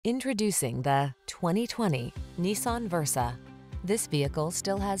Introducing the 2020 Nissan Versa. This vehicle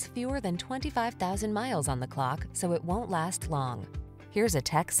still has fewer than 25,000 miles on the clock, so it won't last long. Here's a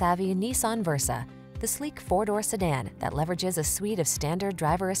tech-savvy Nissan Versa, the sleek four-door sedan that leverages a suite of standard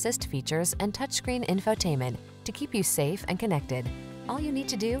driver assist features and touchscreen infotainment to keep you safe and connected. All you need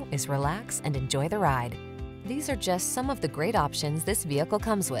to do is relax and enjoy the ride. These are just some of the great options this vehicle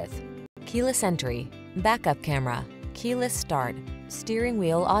comes with: keyless entry, backup camera, keyless start, steering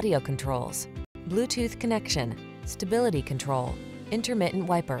wheel audio controls, Bluetooth connection, stability control, intermittent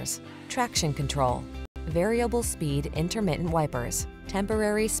wipers, traction control, variable speed intermittent wipers,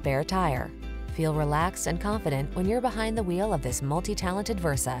 temporary spare tire. Feel relaxed and confident when you're behind the wheel of this multi-talented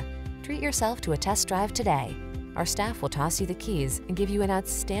Versa. Treat yourself to a test drive today. Our staff will toss you the keys and give you an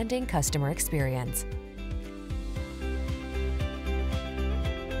outstanding customer experience.